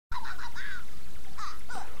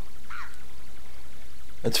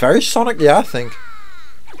It's very Sonic, yeah, I think.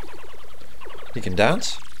 You can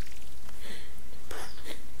dance.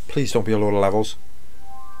 Please don't be a load of levels.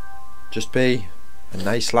 Just be a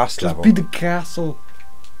nice last level. Just be the castle.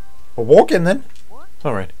 We'll walk in then.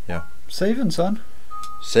 Alright, yeah. Saving, son.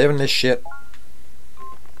 Saving this shit.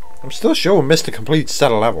 I'm still sure we missed a complete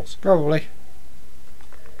set of levels. Probably.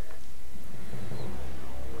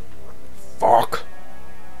 Fuck.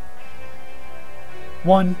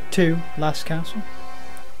 1, 2, last castle.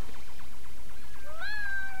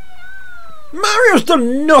 Mario's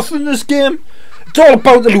done nothing this game. It's all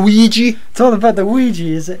about the Luigi. It's all about the Ouija,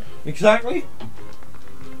 is it? Exactly.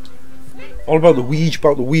 All about the Ouija,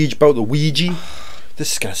 about the Ouija, about the Ouija.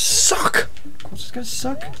 This is gonna suck. What's this gonna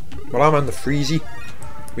suck? Well, I'm on the freezy.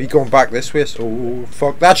 We going back this way, so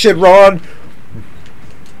fuck that shit, run!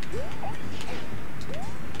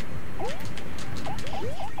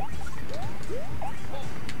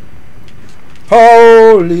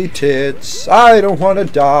 Holy tits, I don't wanna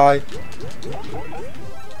die.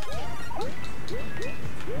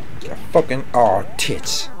 Fucking oh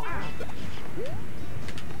tits.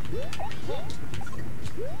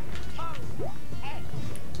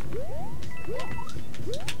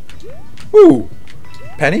 Ooh,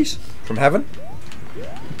 pennies from heaven.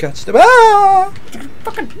 Got to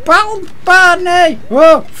Fucking battle Barney!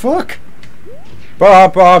 Whoa, fuck! ba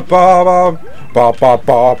ba ba ba ba ba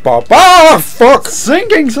ba ba ba. Fuck!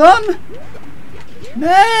 Sinking, son!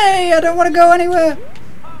 Nay, I don't want to go anywhere.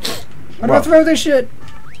 I'm gonna throw this shit.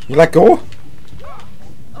 You let go?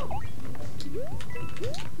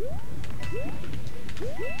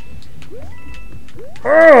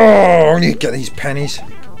 Oh, I need to get these pennies.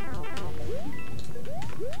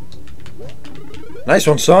 Nice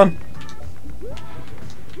one, son.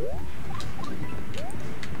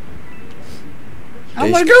 I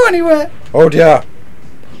don't want to go anywhere. Oh dear.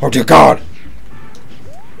 Oh dear God.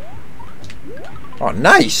 Oh,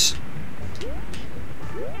 nice.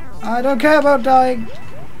 I don't care about dying.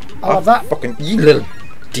 I love that. Fucking you little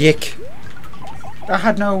dick. I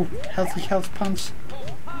had no healthy health pants.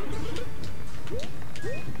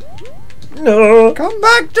 No. Come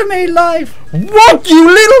back to me, life. What, you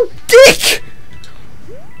little dick?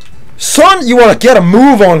 Son, you want to get a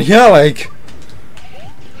move on here, like.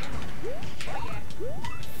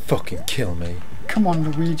 Fucking kill me. Come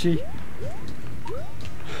on, Luigi.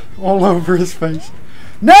 All over his face.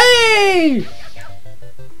 Nay!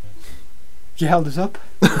 You held us up.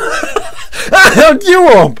 I held you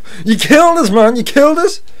up! You killed us, man, you killed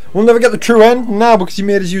us! We'll never get the true end now because you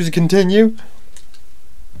made us use a continue.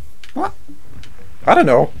 What? I don't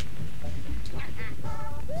know.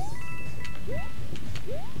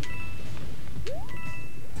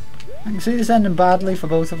 I can see this ending badly for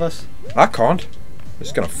both of us. I can't.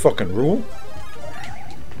 It's gonna fucking rule.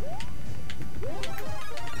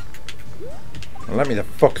 Now let me the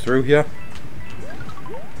fuck through here.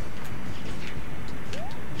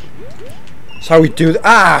 That's how we do that.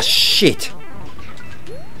 Ah, shit!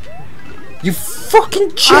 You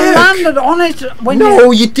fucking jerk! I landed on it when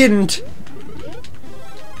No, you didn't!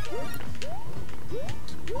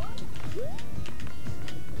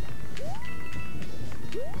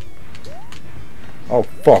 Oh,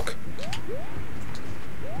 fuck.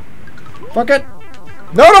 Fuck it!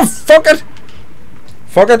 No, fuck it!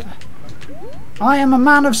 Fuck it! I am a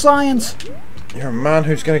man of science. You're a man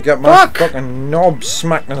who's gonna get my Fuck! fucking knob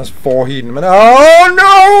smacked in his forehead in a minute. Oh no!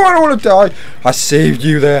 I don't wanna die! I saved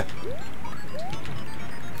you there.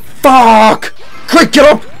 Fuck! Quick, get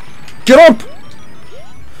up! Get up!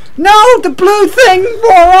 No, the blue thing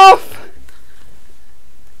wore off.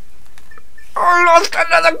 I lost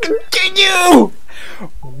another continue!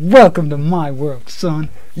 Welcome to my world, son.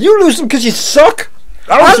 You lose them because you suck!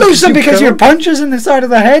 I lose them because your punches in the side of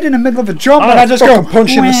the head in the middle of a jump and I just go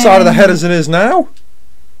punch in the side of the head as it is now.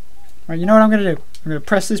 Right, you know what I'm going to do? I'm going to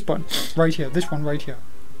press this button right here. This one right here.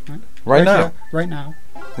 Right now? Here, right now.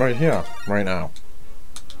 Right here. Right now.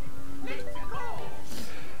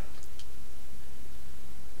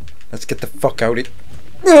 Let's get the fuck out of it.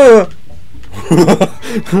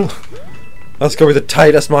 That's going to be the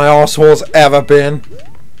tightest my arsehole's ever been.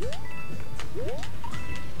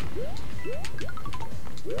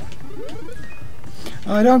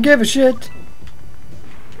 I don't give a shit.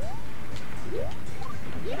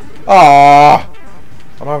 Ah,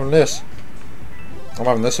 I'm having this. I'm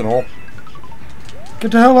having this and all.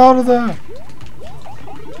 Get the hell out of there.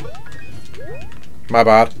 My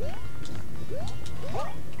bad.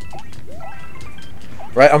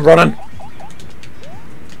 Right, I'm running.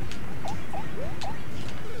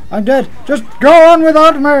 I'm dead. Just go on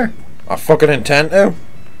without me. I fucking intend to.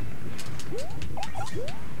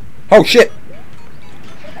 Oh shit.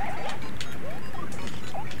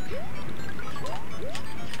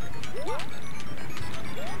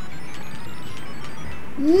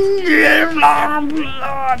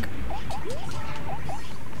 Log.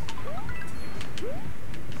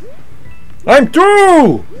 I'm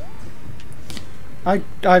through!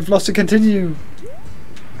 I've lost a continue.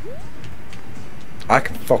 I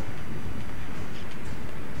can fuck.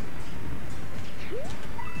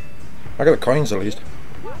 I got the coins at least.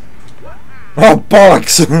 Oh,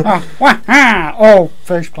 bollocks! Ah, wah, ah. Oh,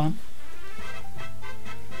 fish plant.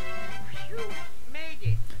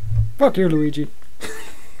 Fuck you, Luigi.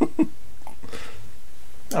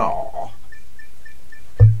 Aww.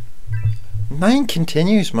 9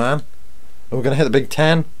 continues, man. We're gonna hit the big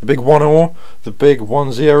 10, the big 10, the big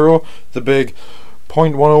 10, the big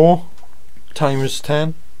 .10 times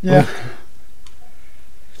 10. Yeah.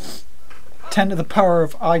 10 to the power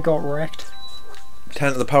of I got wrecked.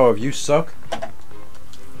 10 to the power of you suck.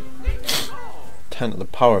 10 to the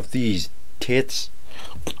power of these tits.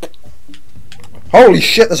 Holy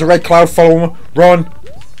shit, there's a red cloud following me. Run!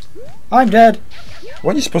 I'm dead.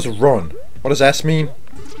 When are you supposed to run? What does S mean?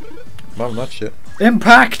 Mom, that shit.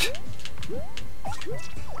 Impact.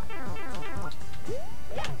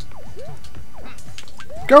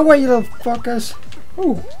 Go away, you little fuckers.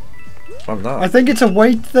 Ooh. I'm not. I think it's a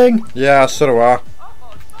weight thing. Yeah, so do I.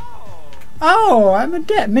 Oh, I'm a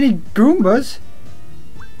dead. Mini Goombas.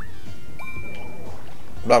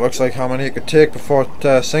 That looks like how many it could take before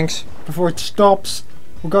it sinks. Before it stops.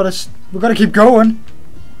 We gotta keep going.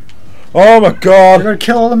 Oh my We god! gotta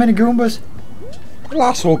kill all the mini Goombas.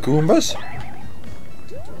 Last old Goombas.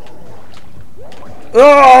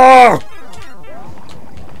 Ah!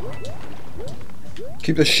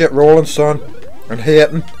 Keep this shit rolling, son. And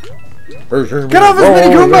hating. Get off this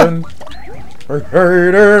mini Goomba!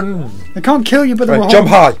 Hating. I can't kill you, but Right, jump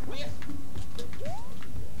high.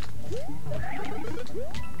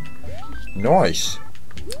 Nice.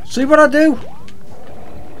 See what I do?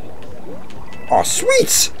 Oh,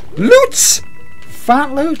 sweets! Loots!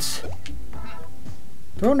 Fat loots.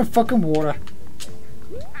 Throw in the fucking water.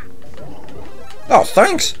 Oh,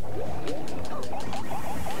 thanks.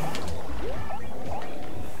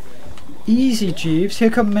 Easy, Jeeves. Here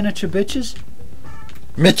come miniature bitches.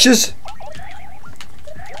 Mitches?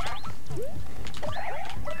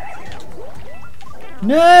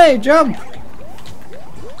 Nay, jump!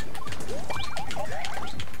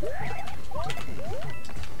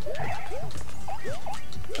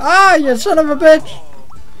 Ah, you son of a bitch!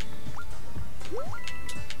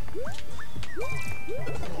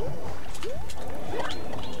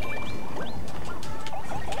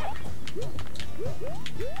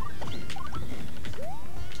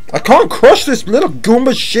 I can't crush this little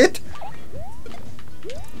Goomba shit.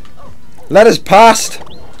 Let us past.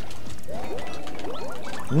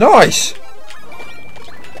 Nice.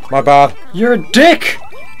 My bad. You're a dick!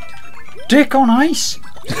 Dick on ice!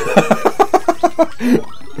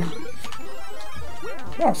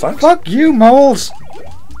 Oh, thanks. Fuck you, moles!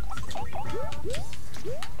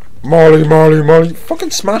 Molly, Molly, Molly.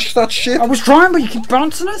 Fucking smash that shit. I was trying, but you keep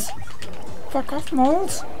bouncing us. Fuck off,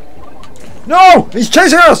 moles. No! He's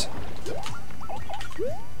chasing us!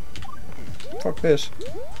 Fuck this.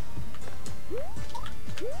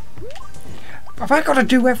 Have I got to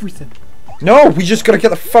do everything? No, we just gotta get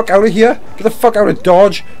the fuck out of here. Get the fuck out of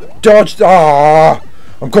Dodge. Dodge. Ah!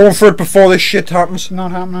 I'm going for it before this shit happens. Not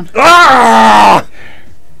happening. Ah!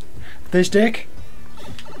 This dick?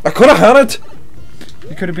 I could have had it.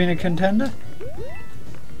 You could have been a contender.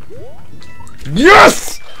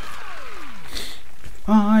 Yes!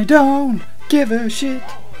 I don't give a shit.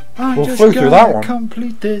 I We'll just flew through that gotta one.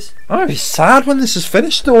 complete this. I'll be sad when this is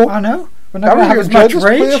finished, though. I know. We're not gonna have as much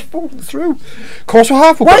rage. Through. Of course we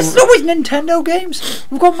have. Why is it always Nintendo games?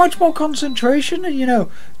 We've got much more concentration and, you know,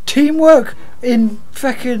 teamwork in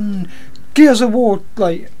fucking Gears of War,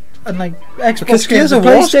 like, and like Xbox Because games, Gears and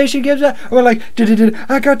of War- PlayStation games. We're like,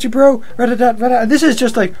 I got you, bro. And this is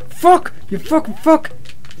just like, fuck, you fucking fuck,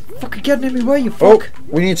 fucking getting in my way, you Oh, fuck.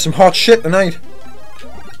 we need some hot shit tonight.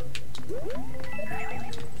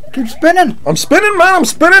 Keep spinning. I'm spinning, man. I'm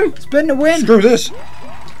spinning. Spin to win. Screw this.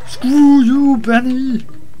 Screw you, Benny.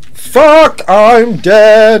 Fuck, I'm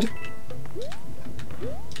dead.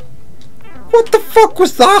 What the fuck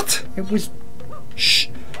was that? It was. Shh.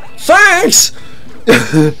 Thanks.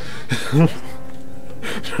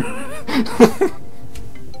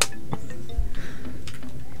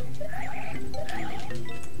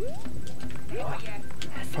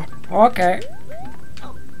 Okay.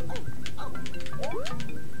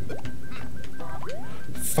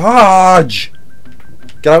 Fudge.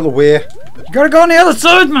 Get out of the way. You gotta go on the other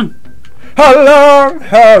side, man. How long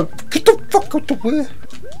have... Get the fuck out the way.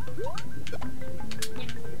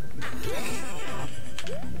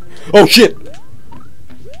 Oh shit.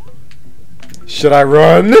 Should I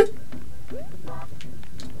run?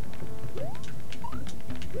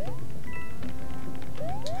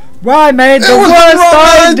 I made the worst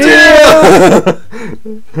idea!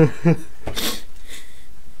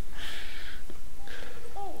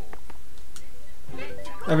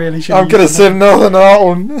 I really should. I'm gonna save nothing on that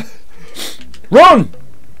one. Run!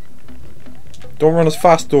 Don't run as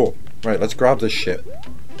fast though. Right, let's grab this shit.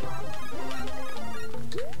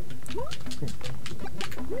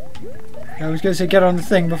 I was gonna say get on the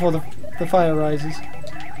thing before the fire rises.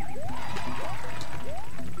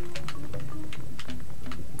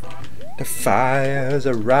 The fires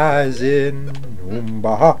are rising.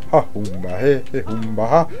 Oomba ha ha, oomba he he, oomba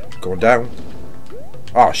ha. Going down.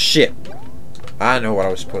 Oh shit. I know what I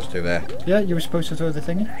was supposed to do there. Yeah, you were supposed to throw the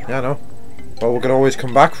thing in. Yeah, I know. Well, we're gonna always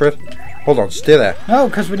come back for it. Hold on, stay there. No,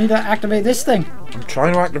 because we need to activate this thing. I'm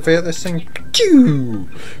trying to activate this thing. Choo!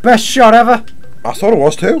 Best shot ever. I thought it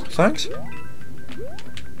was too. Thanks.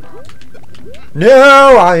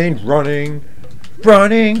 No, I ain't running.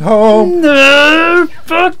 Running home. No,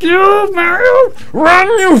 fuck you, Mario. Run,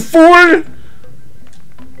 you fool!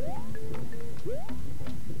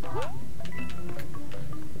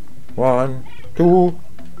 One, two.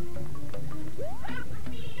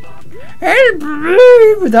 Hey,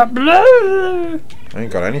 blue with that blue. I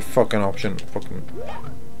ain't got any fucking option. Fucking.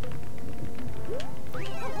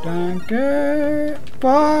 Danke,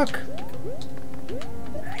 Buck.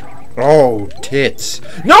 Oh, tits.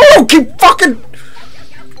 No, keep fucking.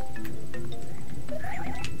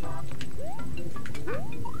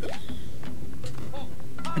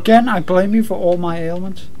 Again, I blame you for all my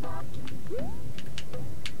ailments.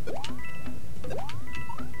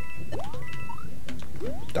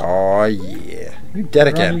 Oh, yeah. You dead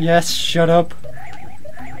again. Right, yes, shut up.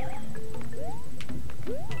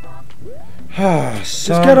 Ah, Just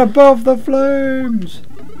get above the flames.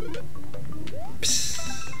 Psst.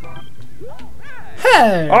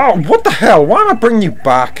 Hey! Oh, what the hell? Why am I bringing you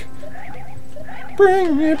back?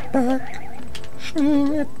 Bring it back.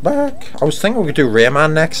 Bring it back. I was thinking we could do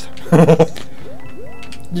Rayman next.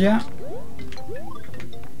 Yeah.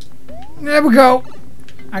 There we go.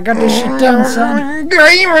 I got this shit done, son.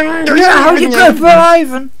 Yeah, how you good for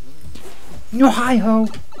Ivan? No hi-ho.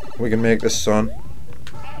 We can make this, son.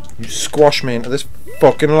 You squash me into this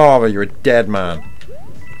fucking lava, you're a dead man.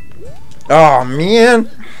 Oh, man.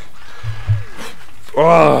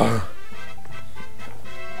 Oh.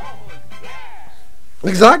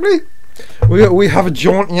 Exactly. We have a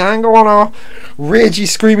jaunty angle on our ragey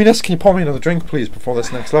screaminess. Can you pour me another drink, please, before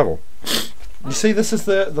this next level? You see, this is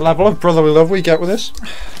the level of brotherly love we get with this.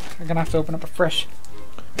 I'm gonna have to open up a fresh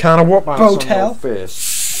Can of what, man? Botel.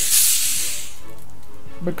 Face.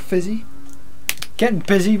 McFizzy. Getting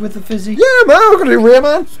busy with the fizzy. Yeah, man, we're gonna do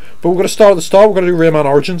Rayman, but we're gonna start at the start. We're gonna do Rayman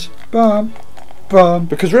Origins. Bum, bum.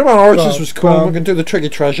 Because Rayman Origins Bum, was cool. bum. We can do the tricky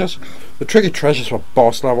treasures. The tricky treasures were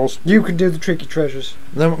boss levels. You can do the tricky treasures.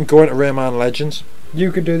 And then we can go into Rayman Legends.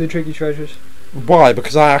 You can do the tricky treasures. Why?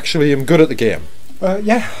 Because I actually am good at the game.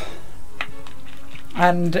 Yeah.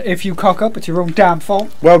 And if you cock up, it's your own damn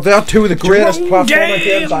fault. Well, they are two of the greatest your platformer damn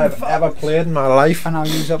games I have fault. ever played in my life. And I'll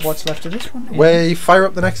use up what's left of this one. Way, fire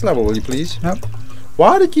up the next level, will you please? Nope.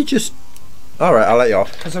 Why did you just... Alright, I'll let you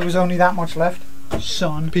off. Because there was only that much left.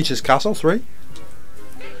 Son. Peach's Castle 3.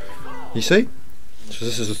 You see? So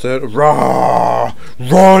this is the third... Rah!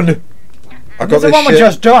 Run! I got This is the this one we shit.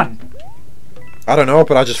 just done. I don't know,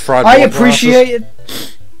 but I just fried I both appreciate it.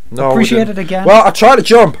 asses. No, we Appreciate didn't. it again. Well, I tried to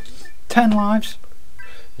jump. 10 lives.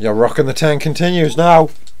 You're rocking the 10 continues now.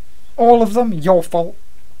 All of them, your fault.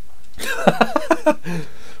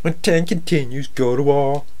 When 10 continues, go to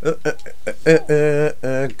war. Go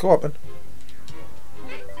up, man.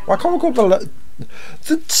 Why can't we go up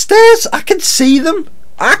the stairs? I can see them.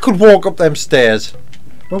 I could walk up them stairs.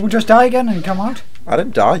 Well, we'll just die again and come out. I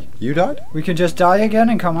didn't die. You died? We could just die again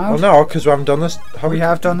and come out. Well, no, because we haven't done this. We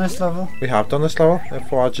have done this level. We have done this level.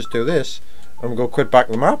 Therefore, I'll just do this. And we'll go quit back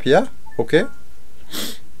the map, yeah? Okay.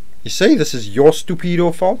 You see, this is your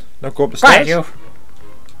stupido fault. Now go up the stairs. Right,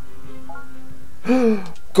 you.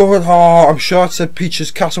 Go with, oh, I'm sure it said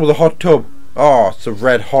Peach's Castle with a hot tub. Oh, it's a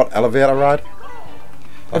red hot elevator ride.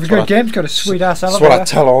 Every good game's got a sweet ass That's elevator. what I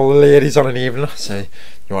tell all the ladies on an evening. I say,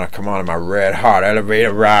 you want to come on in my red hot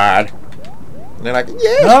elevator ride? And they're like,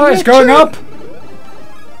 yes. No, it's going up.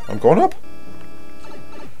 I'm going up.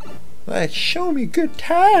 Like, show me good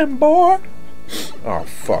time, boy. Oh,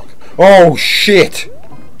 fuck. Oh, shit.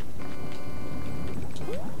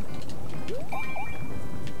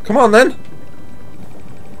 Come on, then.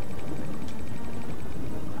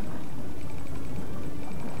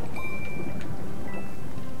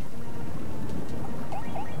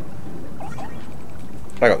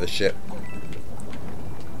 I got this shit.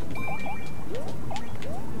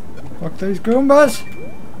 Fuck these Goombas.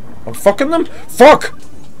 I'm fucking them. Fuck!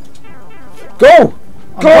 Go!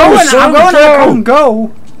 I'm going, son, I'm going, go! I can't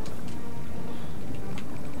go.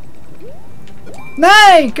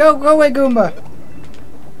 Nay! Go away, Goomba.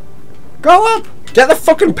 Go up! Get the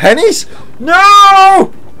fucking pennies!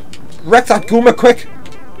 No! Wreck that Goomba quick!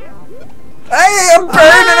 Hey, I'm burning,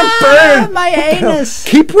 I'm burning! My anus!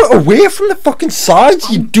 Keep it away from the fucking sides,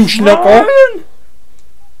 you douche knuckle!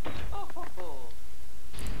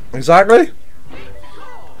 Exactly.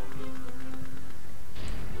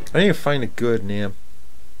 I need to find a good name.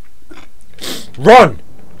 Run!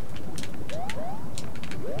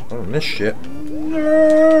 Oh, this shit.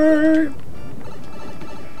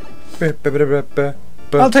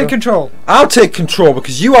 I'll take control. I'll take control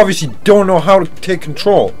because you obviously don't know how to take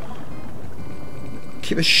control.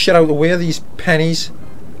 Keep the shit out of the way of these pennies.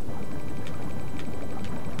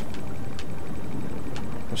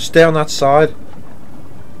 Stay on that side.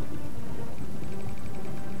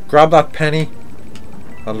 Grab that penny.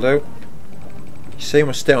 That'll do. You see,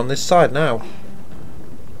 we'll stay on this side now.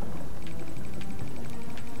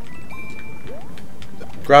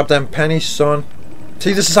 Grab them pennies, son.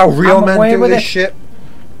 See, this is how real men do this shit.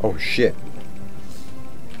 Oh shit.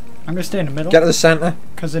 I'm gonna stay in the middle. Get to the centre.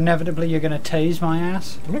 Because inevitably you're gonna tase my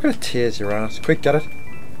ass. I'm not gonna tase your ass. Quick, get it.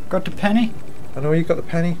 Got the penny? I know you got the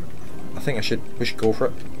penny. I think we should go for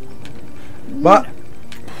it. But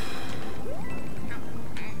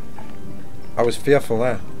I was fearful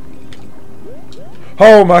there.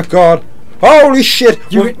 Oh my god! Holy shit!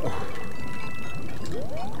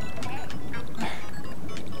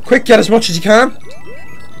 Quick, get as much as you can.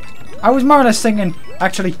 I was more or less thinking,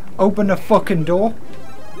 actually, open the fucking door.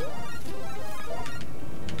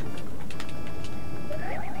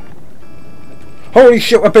 Holy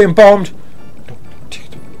shit, we're being bombed.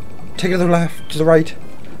 Take it to the left, to the right.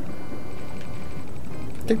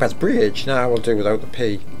 I think that's bridge. Nah, we'll do without the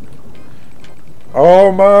P.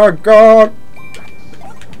 Oh my god!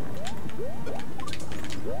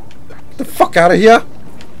 Get the fuck out of here!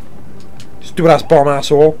 Stupid ass bomb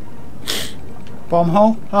asshole. Bomb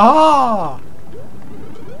hole? Ah!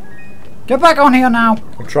 Get back on here now!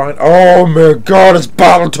 I'm trying. Oh my god, it's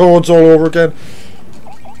Battletoads all over again.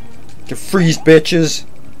 Get freeze, bitches.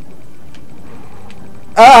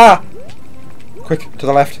 Ah! Quick, to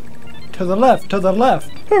the left. To the left, to the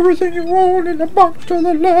left. Everything you want in the box to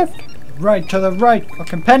the left. Right, to the right.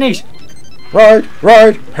 Fucking pennies. Right,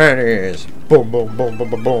 pennies. Boom, boom, boom, boom,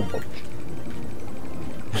 boom, boom, boom.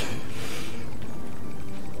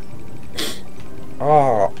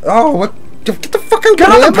 Oh, what? Get the fuck out! Get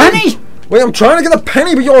on the penny! Wait, I'm trying to get the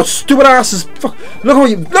penny, but your stupid ass is. Look at what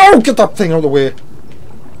you. No, get that thing out of the way.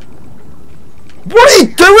 What are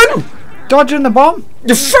you doing? Dodging the bomb?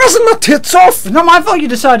 You're frazzing my tits off! It's not my fault you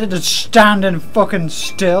decided to stand in fucking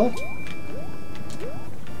still.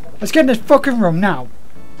 Let's get in this fucking room now.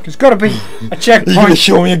 There's gotta be a checkpoint. You're gonna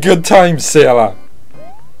show me a good time, sailor.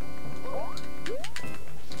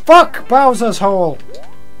 Fuck Bowser's hole.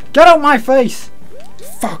 Get out my face.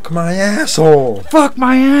 Fuck my asshole. Fuck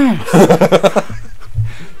my ass.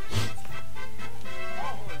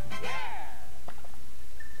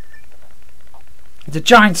 It's a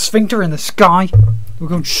giant sphincter in the sky. We're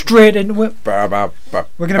going straight into it. We're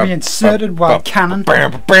going to be inserted by a cannon. When I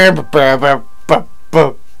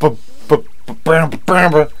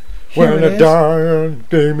die and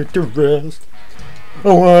lay me to rest, I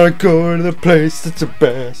wanna go to the place that's the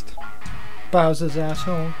best. Bowser's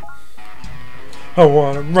asshole. I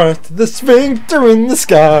wanna rise to the sphincter in the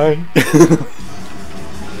sky. I'm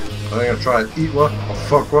gonna try and eat one or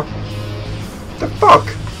fuck one. The fuck?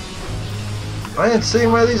 I ain't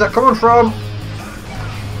seeing where these are coming from.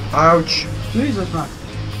 Ouch. Jesus, man.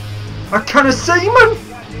 I can't see, man.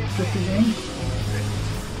 Just again.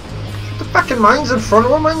 The fucking mine's in front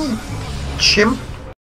of him, man, you chimp.